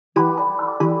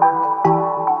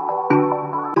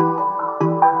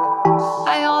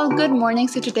Good morning.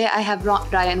 So today I have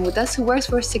Ryan with us, who works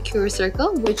for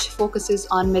SecureCircle, which focuses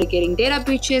on mitigating data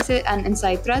breaches and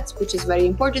inside threats, which is very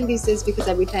important these days because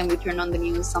every time we turn on the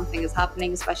news, something is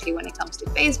happening, especially when it comes to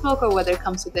Facebook or whether it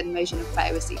comes to the invasion of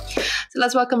privacy. So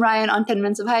let's welcome Ryan on 10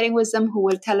 Minutes of Hiding Wisdom, who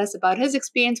will tell us about his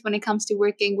experience when it comes to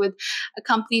working with a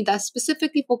company that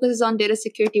specifically focuses on data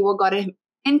security, what got him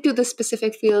into the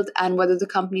specific field, and whether the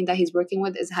company that he's working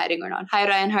with is hiding or not. Hi,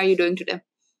 Ryan. How are you doing today?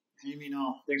 Hey,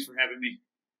 Minal. Thanks for having me.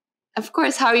 Of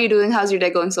course. How are you doing? How's your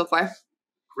day going so far?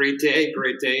 Great day.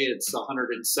 It's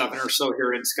 107 or so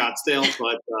here in Scottsdale,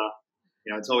 but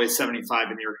it's always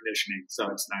 75 in the air conditioning, so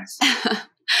it's nice.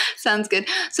 Sounds good.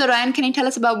 So Ryan, can you tell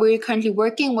us about where you're currently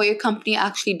working, what your company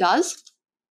actually does?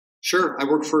 Sure. I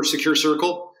work for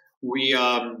SecureCircle. We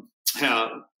have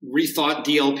rethought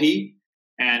DLP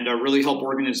and really help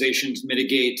organizations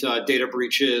mitigate data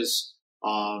breaches,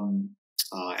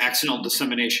 accidental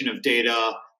dissemination of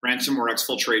data, ransomware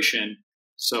exfiltration.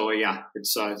 So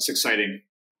it's exciting.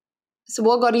 So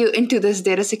what got you into this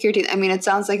data security? I mean, it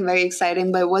sounds like very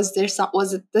exciting, but was this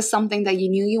something that you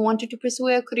knew you wanted to pursue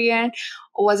a career in?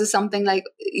 Or was it something like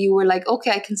you were like, okay,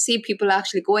 I can see people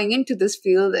actually going into this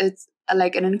field. It's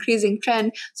like an increasing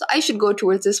trend, so I should go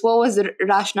towards this. What was the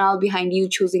rationale behind you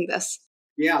choosing this?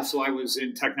 Yeah, so I was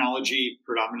in technology,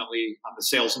 predominantly on the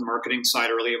sales and marketing side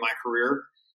early in my career,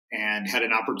 and had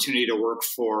an opportunity to work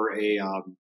for a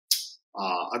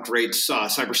great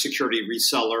cybersecurity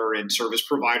reseller and service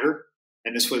provider.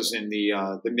 And this was in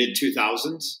the mid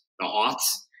 2000s, the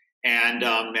aughts. And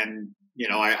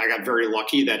I got very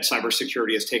lucky that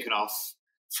cybersecurity has taken off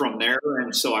from there.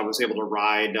 And so I was able to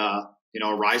ride, a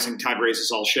rising tide raises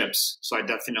all ships. So I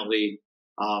definitely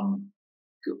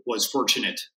was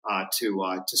fortunate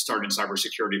to start in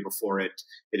cybersecurity before it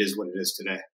is what it is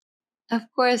today. Of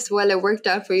course. Well, it worked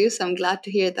out for you, so I'm glad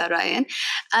to hear that, Ryan.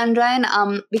 And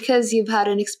Ryan, because you've had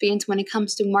an experience when it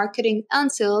comes to marketing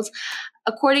and sales,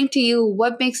 according to you,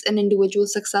 what makes an individual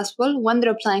successful when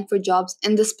they're applying for jobs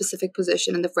in this specific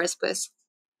position in the first place?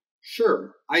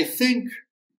 Sure. I think,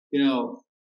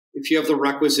 if you have the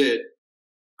requisite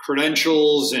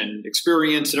credentials and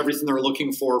experience and everything they're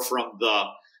looking for from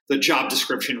the job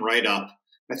description right up,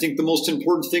 I think the most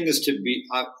important thing is to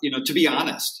be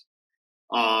honest.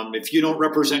 If you don't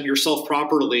represent yourself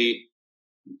properly,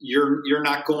 you're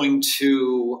not going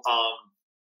to,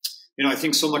 I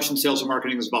think so much in sales and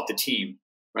marketing is about the team,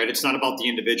 right? It's not about the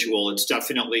individual. It's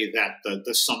definitely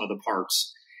the sum of the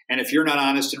parts. And if you're not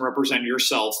honest and represent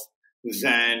yourself,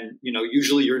 then,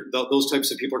 usually those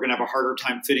types of people are going to have a harder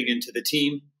time fitting into the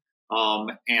team.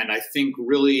 And I think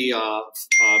really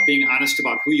being honest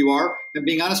about who you are and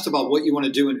being honest about what you want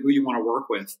to do and who you want to work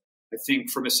with, I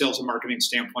think from a sales and marketing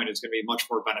standpoint, it's going to be much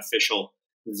more beneficial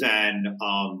than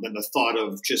the thought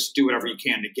of just do whatever you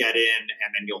can to get in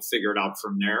and then you'll figure it out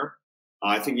from there.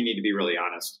 I think you need to be really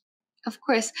honest. Of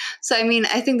course. So, I mean,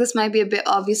 I think this might be a bit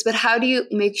obvious, but how do you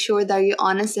make sure that you're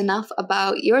honest enough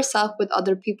about yourself with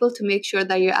other people to make sure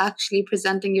that you're actually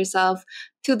presenting yourself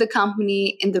to the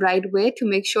company in the right way to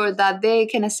make sure that they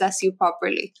can assess you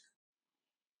properly?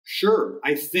 Sure.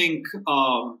 I think,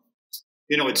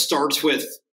 it starts with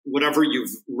whatever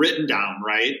you've written down,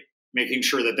 right? Making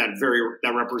sure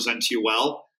that represents you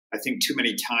well. I think too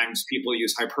many times people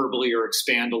use hyperbole or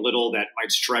expand a little that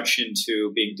might stretch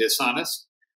into being dishonest.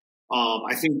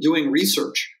 I think doing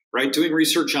research, right? Doing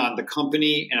research on the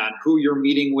company and on who you're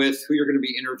meeting with, who you're going to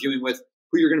be interviewing with,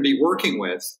 who you're going to be working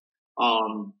with.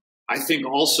 I think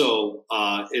also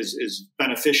is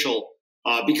beneficial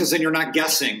because then you're not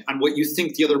guessing on what you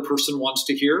think the other person wants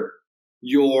to hear.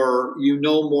 You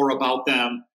know more about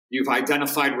them. You've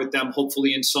identified with them,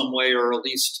 hopefully in some way, or at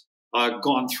least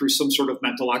gone through some sort of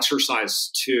mental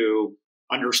exercise to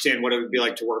understand what it would be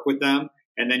like to work with them.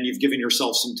 And then you've given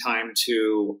yourself some time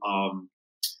to,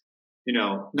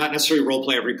 not necessarily role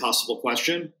play every possible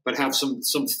question, but have some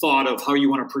thought of how you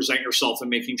want to present yourself and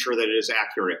making sure that it is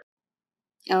accurate.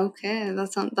 Okay,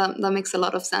 that makes a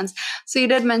lot of sense. So you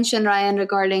did mention, Ryan,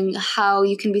 regarding how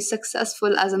you can be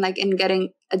successful as in getting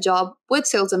a job with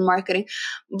sales and marketing.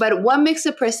 But what makes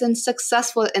a person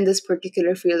successful in this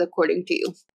particular field, according to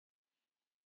you?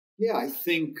 Yeah, I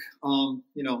think, a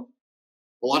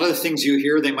lot of the things you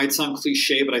hear, they might sound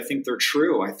cliche, but I think they're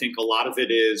true. I think a lot of it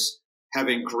is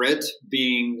having grit,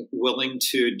 being willing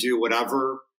to do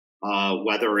whatever,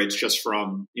 whether it's just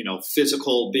from,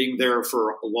 physical, being there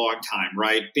for a long time,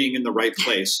 right? Being in the right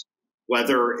place,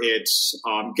 whether it's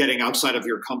getting outside of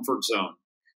your comfort zone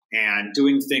and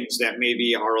doing things that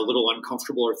maybe are a little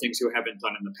uncomfortable or things you haven't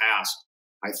done in the past.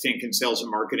 I think in sales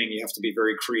and marketing, you have to be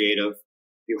very creative.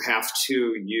 You have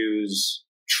to use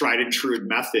tried and true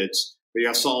methods but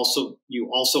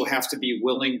you also have to be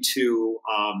willing to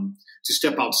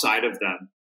step outside of them,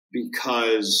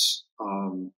 because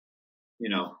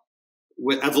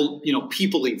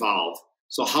people evolve.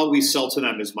 So how we sell to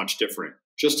them is much different.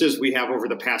 Just as we have over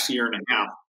the past year and a half,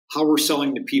 how we're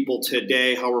selling to people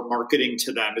today, how we're marketing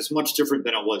to them is much different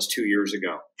than it was 2 years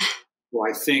ago.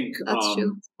 Well, I think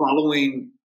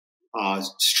following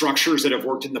structures that have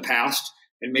worked in the past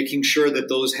and making sure that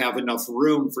those have enough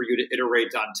room for you to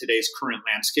iterate on today's current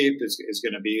landscape is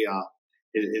going to be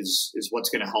is what's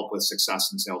going to help with success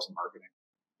in sales and marketing.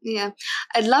 Yeah,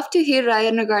 I'd love to hear,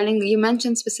 Ryan, regarding, you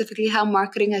mentioned specifically how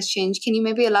marketing has changed. Can you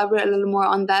maybe elaborate a little more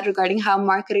on that regarding how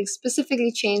marketing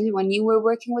specifically changed when you were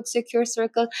working with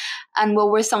SecureCircle, and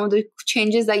what were some of the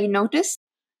changes that you noticed?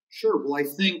 Sure. Well, I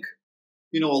think,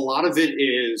 a lot of it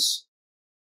is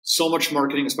so much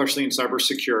marketing, especially in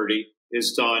cybersecurity,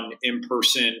 is done in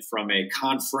person from a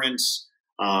conference,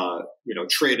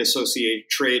 trade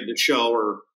show,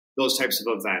 or those types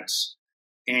of events.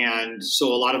 And so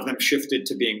a lot of them shifted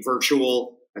to being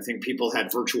virtual. I think people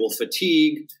had virtual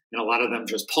fatigue, and a lot of them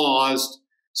just paused.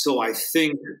 So I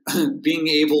think being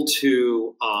able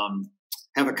to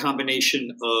have a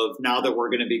combination of, now that we're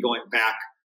going to be going back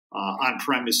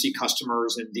on-prem to see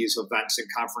customers in these events and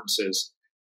conferences,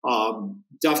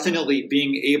 definitely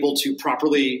being able to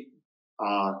properly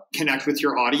connect with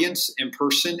your audience in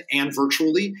person and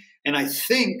virtually. And I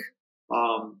think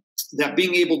that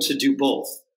being able to do both,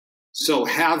 so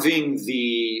having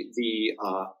the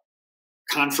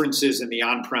conferences and the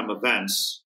on-prem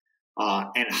events,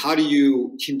 and how do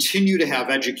you continue to have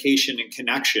education and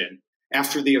connection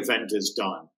after the event is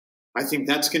done? I think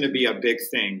that's going to be a big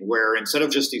thing, where instead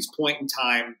of just these point in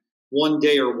time, 1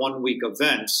 day or 1 week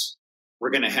events, we're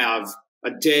going to have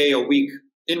a day, a week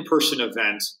in-person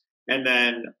event, and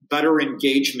then better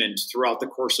engagement throughout the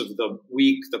course of the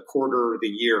week, the quarter, the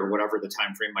year, whatever the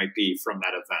time frame might be from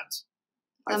that event.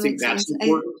 I think that's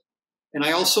important. And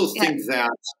I also think that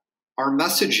our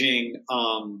messaging,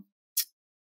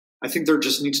 I think there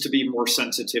just needs to be more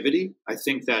sensitivity. I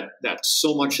think that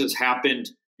so much has happened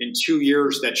in 2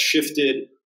 years that shifted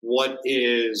what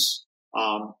is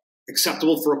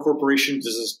acceptable for a corporation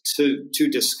to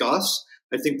discuss.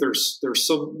 I think there's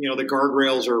some, the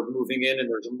guardrails are moving in, and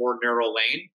there's a more narrow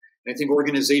lane. And I think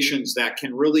organizations that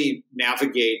can really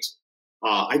navigate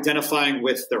identifying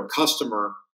with their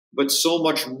customer, but so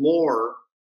much more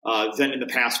than in the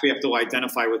past, we have to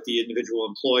identify with the individual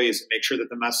employees and make sure that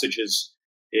the message is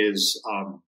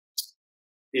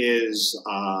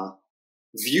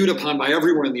viewed upon by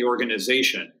everyone in the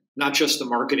organization, not just the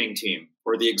marketing team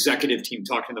or the executive team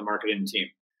talking to the marketing team.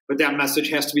 But that message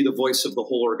has to be the voice of the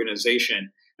whole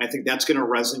organization. And I think that's going to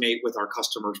resonate with our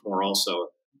customers more also,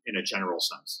 in a general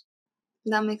sense.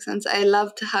 That makes sense. I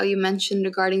loved how you mentioned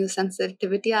regarding the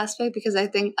sensitivity aspect, because I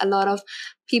think a lot of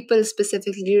people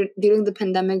specifically during the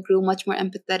pandemic grew much more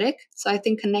empathetic. So I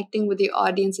think connecting with your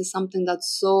audience is something that's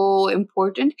so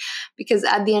important, because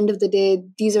at the end of the day,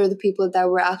 these are the people that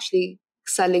we're actually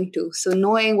selling to. So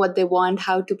knowing what they want,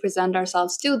 how to present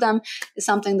ourselves to them is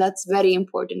something that's very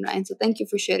important, Ryan. So thank you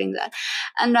for sharing that.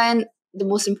 And Ryan, the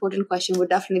most important question would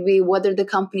definitely be whether the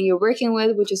company you're working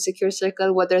with, which is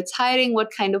SecureCircle, whether it's hiring,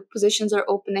 what kind of positions are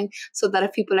opening, so that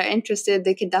if people are interested,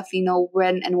 they can definitely know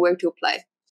when and where to apply.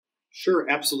 Sure,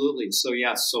 absolutely. So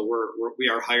yes, so we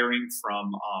are hiring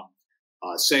from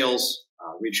sales,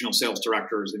 regional sales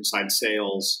directors, inside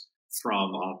sales,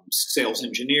 from sales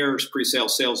engineers,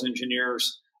 pre-sales sales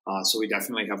engineers. So we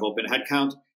definitely have open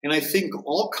headcount. And I think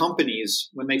all companies,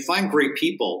 when they find great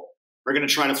people, are going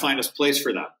to try to find a place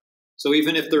for them. So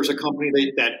even if there's a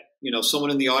company that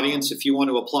someone in the audience, if you want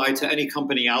to apply to any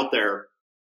company out there,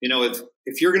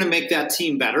 if you're going to make that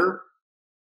team better,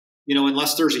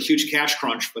 unless there's a huge cash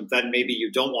crunch, but then maybe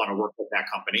you don't want to work with that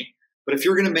company. But if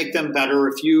you're going to make them better,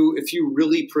 if you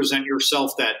really present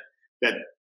yourself that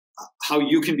how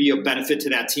you can be a benefit to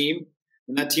that team,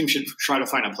 then that team should try to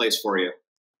find a place for you.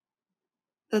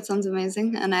 That sounds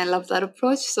amazing. And I love that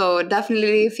approach. So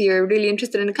definitely, if you're really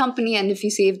interested in a company and if you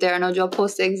see if there are no job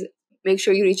postings, make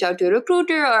sure you reach out to a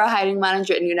recruiter or a hiring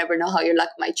manager, and you never know how your luck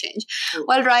might change.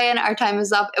 Well, Ryan, our time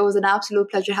is up. It was an absolute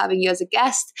pleasure having you as a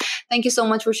guest. Thank you so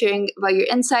much for sharing about your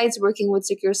insights working with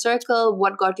SecureCircle,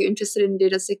 what got you interested in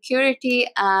data security,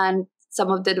 and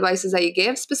some of the advices that you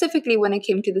gave, specifically when it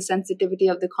came to the sensitivity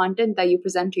of the content that you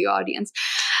present to your audience.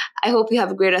 I hope you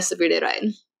have a great rest of your day,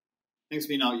 Ryan. Thanks,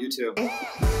 Mina. You too.